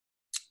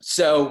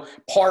So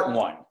part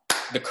one,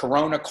 the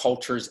Corona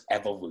culture's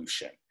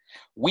evolution.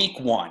 Week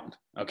one,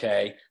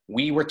 okay,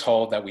 we were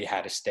told that we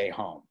had to stay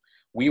home.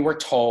 We were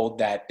told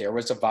that there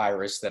was a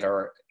virus that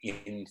are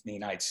in the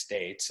United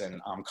States,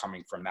 and I'm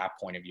coming from that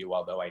point of view,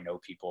 although I know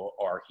people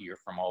are here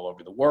from all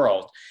over the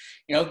world.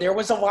 You know, there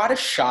was a lot of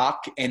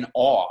shock and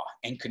awe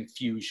and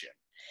confusion.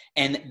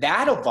 And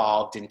that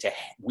evolved into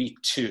week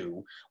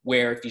two,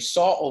 where if you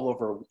saw all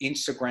over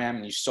Instagram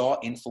and you saw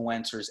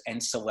influencers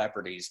and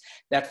celebrities,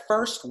 that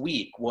first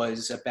week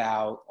was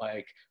about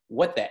like,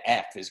 what the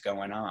F is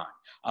going on?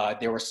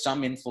 There were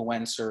some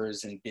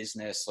influencers in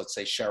business, let's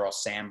say Sheryl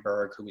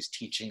Sandberg, who was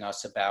teaching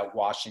us about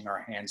washing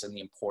our hands and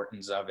the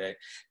importance of it.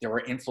 There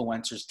were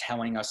influencers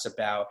telling us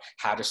about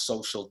how to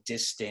social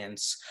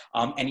distance.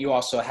 And you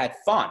also had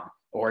fun.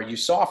 Or you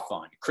saw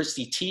fun.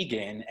 Chrissy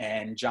Teigen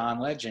and John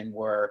Legend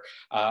were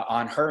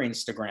on her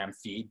Instagram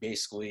feed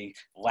basically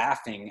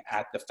laughing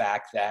at the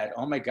fact that,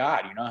 oh my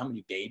God, you know how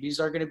many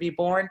babies are going to be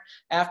born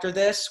after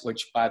this?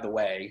 Which, by the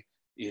way,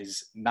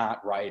 is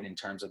not right in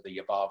terms of the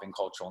evolving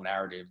cultural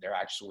narrative. They're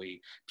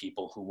actually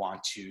people who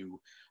want to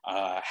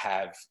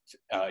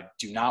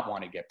do not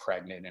want to get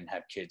pregnant and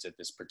have kids at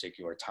this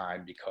particular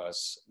time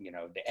because, you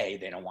know, they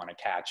don't want to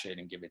catch it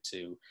and give it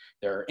to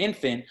their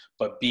infant,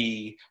 but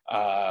B,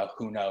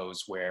 who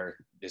knows where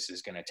this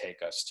is going to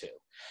take us to.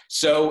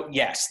 So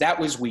yes, that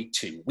was week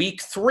two.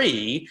 Week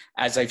three,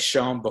 as I've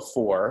shown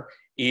before,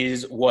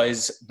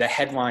 was the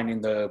headline in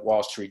the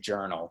Wall Street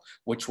Journal,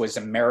 which was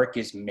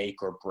America's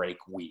make or break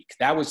week.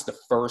 That was the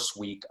first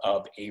week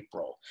of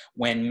April,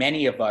 when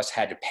many of us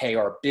had to pay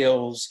our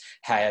bills,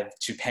 have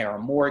to pay our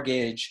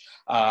mortgage,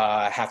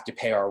 have to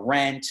pay our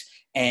rent.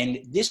 And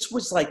this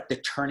was like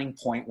the turning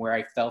point where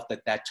I felt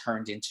that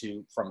turned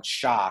from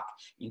shock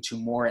into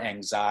more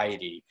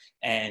anxiety.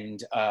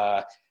 And,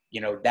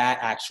 that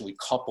actually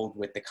coupled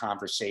with the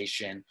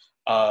conversation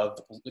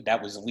that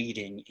was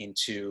leading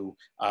into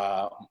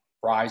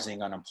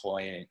rising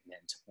unemployment,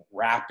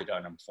 rapid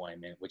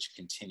unemployment, which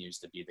continues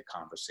to be the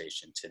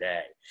conversation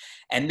today.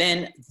 And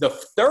then the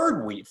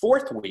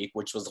fourth week,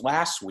 which was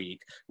last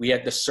week, we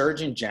had the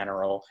Surgeon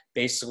General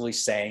basically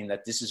saying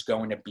that this is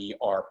going to be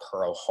our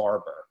Pearl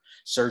Harbor.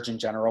 Surgeon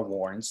General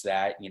warns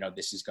that,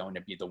 this is going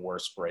to be the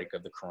worst break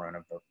of the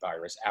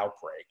coronavirus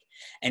outbreak.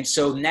 And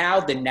so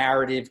now the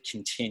narrative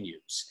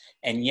continues.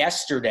 And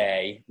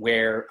yesterday,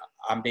 where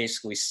I'm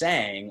basically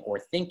saying or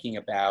thinking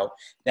about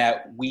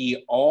that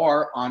we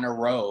are on a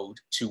road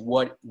to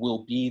what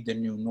will be the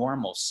new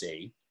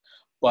normalcy.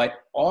 But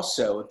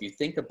also, if you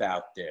think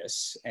about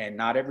this, and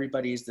not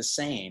everybody is the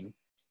same,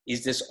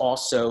 is this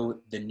also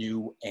the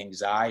new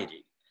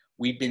anxiety?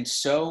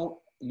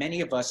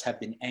 Many of us have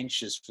been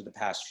anxious for the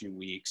past few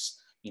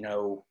weeks,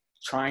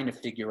 trying to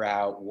figure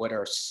out what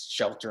our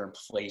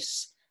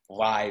shelter-in-place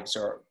lives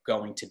are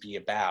going to be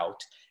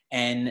about.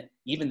 And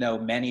even though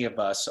many of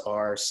us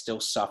are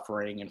still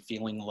suffering and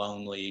feeling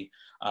lonely,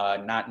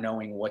 not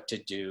knowing what to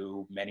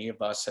do, many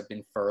of us have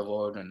been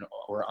furloughed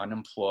or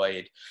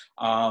unemployed.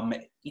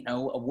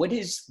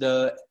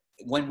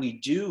 When we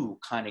do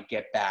kind of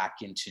get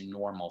back into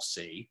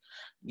normalcy,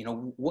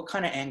 what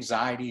kind of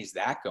anxiety is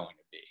that going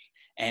to be?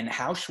 And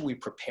how should we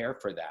prepare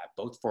for that,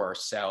 both for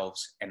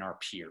ourselves and our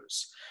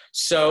peers?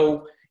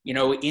 So,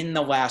 in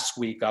the last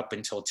week up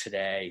until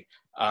today,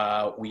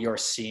 we are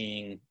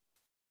seeing,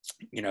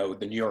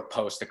 the New York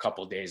Post a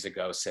couple of days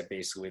ago said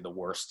basically the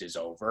worst is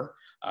over.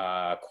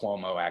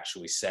 Cuomo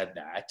actually said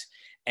that.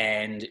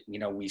 And,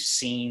 we've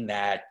seen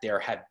that there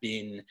have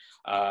been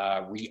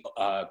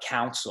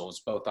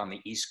councils both on the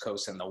East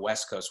Coast and the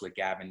West Coast with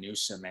Gavin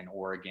Newsom and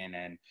Oregon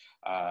and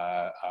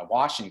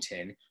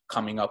Washington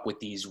coming up with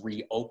these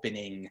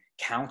reopening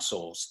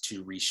councils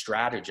to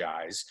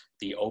re-strategize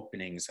the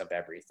openings of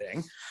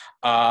everything.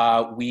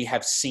 We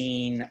have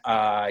seen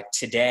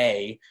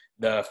today,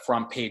 the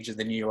front page of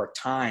the New York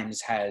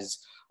Times has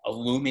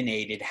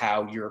illuminated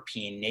how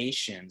European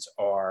nations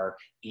are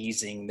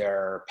easing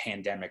their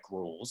pandemic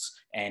rules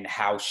and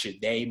how should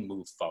they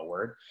move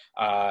forward.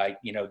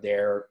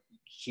 They're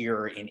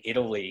here in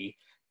Italy.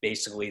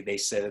 Basically, they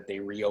said that they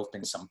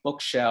reopened some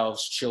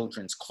bookshelves,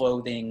 children's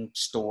clothing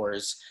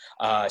stores.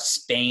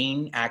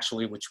 Spain,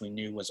 actually, which we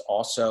knew was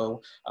also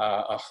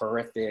a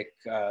horrific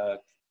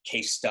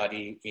case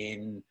study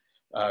in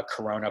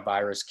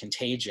coronavirus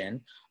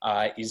contagion,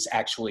 is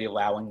actually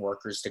allowing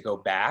workers to go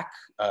back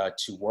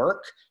to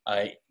work,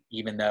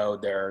 even though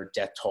their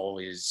death toll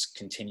is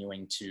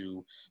continuing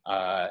to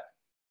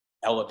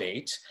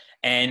elevate.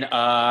 And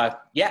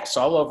yes,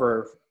 all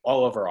over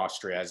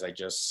Austria, as I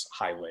just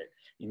highlighted.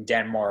 In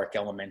Denmark,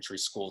 elementary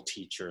school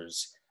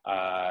teachers,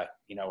 are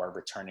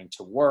returning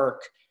to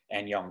work,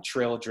 and young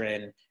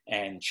children,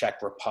 and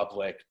Czech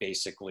Republic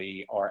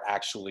basically are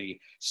actually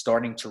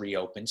starting to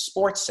reopen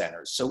sports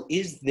centers. So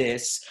is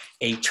this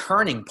a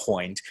turning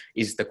point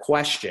is the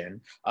question.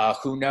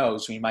 Who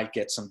knows, we might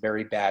get some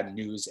very bad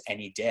news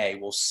any day.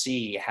 We'll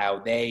see how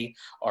they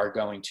are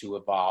going to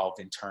evolve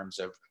in terms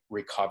of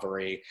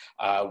recovery.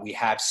 We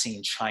have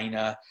seen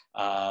China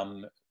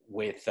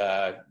with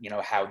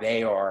how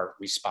they are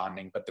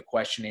responding. But the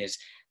question is,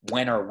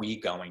 when are we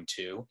going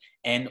to,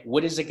 and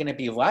what is it going to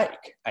be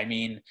like? I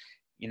mean,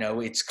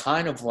 it's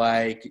kind of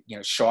like,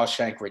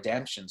 Shawshank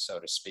Redemption, so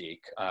to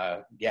speak.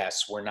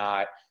 Yes, we're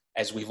not,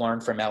 as we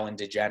learned from Ellen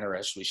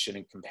DeGeneres, we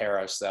shouldn't compare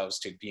ourselves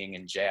to being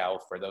in jail.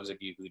 For those of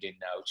you who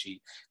didn't know,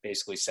 she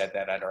basically said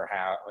that at her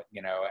house,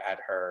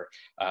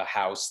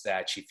 house,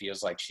 that she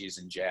feels like she's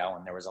in jail,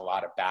 and there was a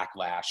lot of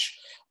backlash,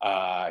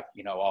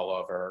 all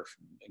over,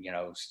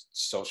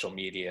 social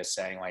media,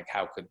 saying like,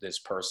 how could this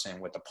person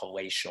with a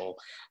palatial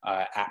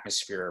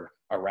atmosphere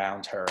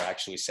around her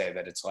actually say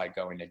that it's like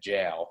going to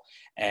jail?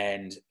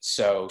 And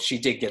so she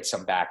did get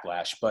some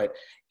backlash, but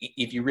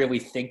if you really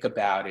think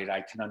about it,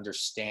 I can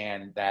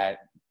understand that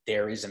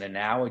there is an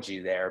analogy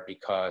there,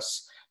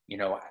 because,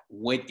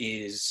 what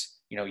is,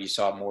 you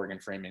saw Morgan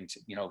Freeman,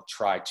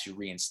 try to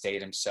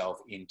reinstate himself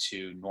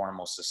into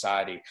normal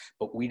society,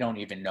 but we don't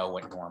even know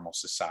what normal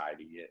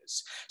society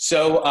is.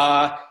 So,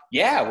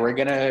 yeah, we're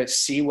going to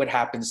see what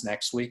happens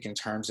next week in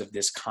terms of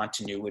this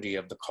continuity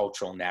of the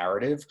cultural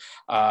narrative.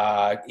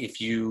 If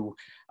you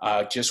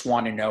just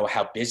want to know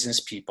how business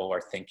people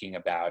are thinking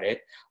about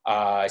it,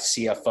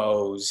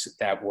 CFOs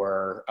that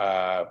were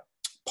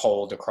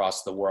polled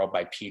across the world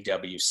by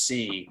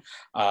PwC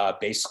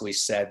basically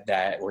said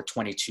that, or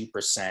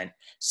 22%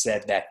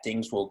 said that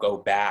things will go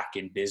back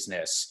in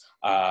business,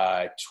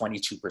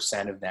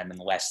 22% of them in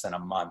less than a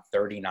month,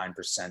 39%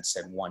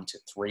 said 1 to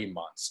 3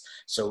 months.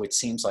 So it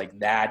seems like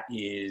that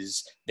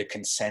is the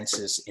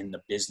consensus in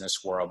the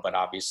business world, but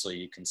obviously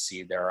you can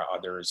see there are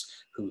others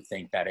who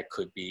think that it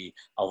could be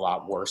a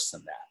lot worse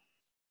than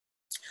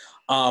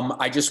that.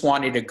 I just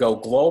wanted to go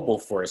global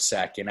for a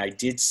second. I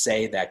did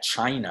say that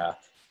China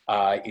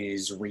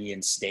is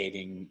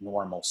reinstating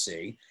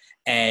normalcy,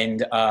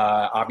 and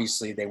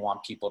obviously they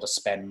want people to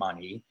spend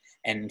money.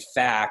 And in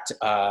fact,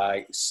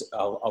 a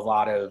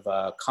lot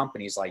of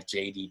companies like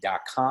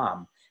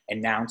JD.com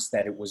announced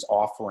that it was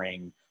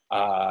offering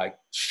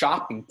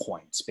shopping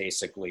points,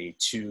 basically,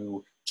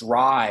 to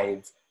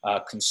drive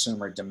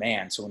consumer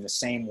demand. So in the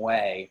same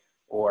way,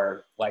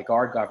 or like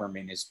our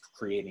government is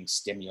creating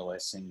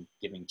stimulus and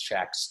giving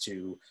checks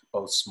to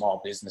both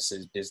small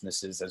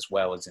businesses as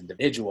well as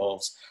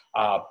individuals,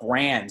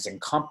 brands and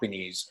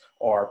companies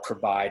are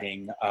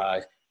providing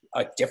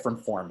a different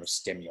form of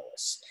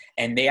stimulus.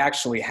 And they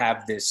actually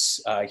have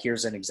this,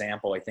 here's an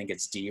example, I think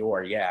it's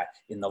Dior, yeah,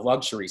 in the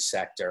luxury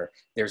sector,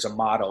 there's a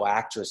model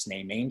actress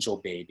named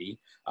Angel Baby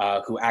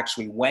who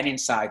actually went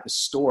inside the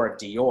store of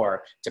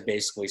Dior to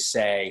basically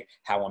say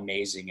how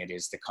amazing it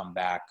is to come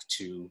back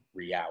to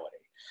reality.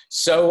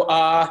 So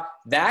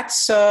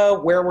that's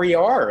where we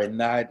are in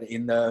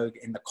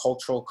the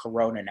cultural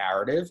corona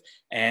narrative,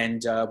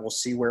 and we'll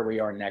see where we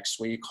are next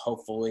week.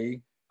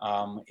 Hopefully,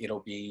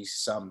 it'll be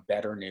some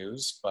better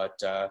news, but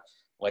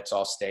let's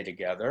all stay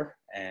together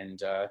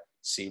and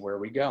see where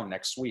we go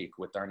next week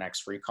with our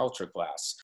next free culture class.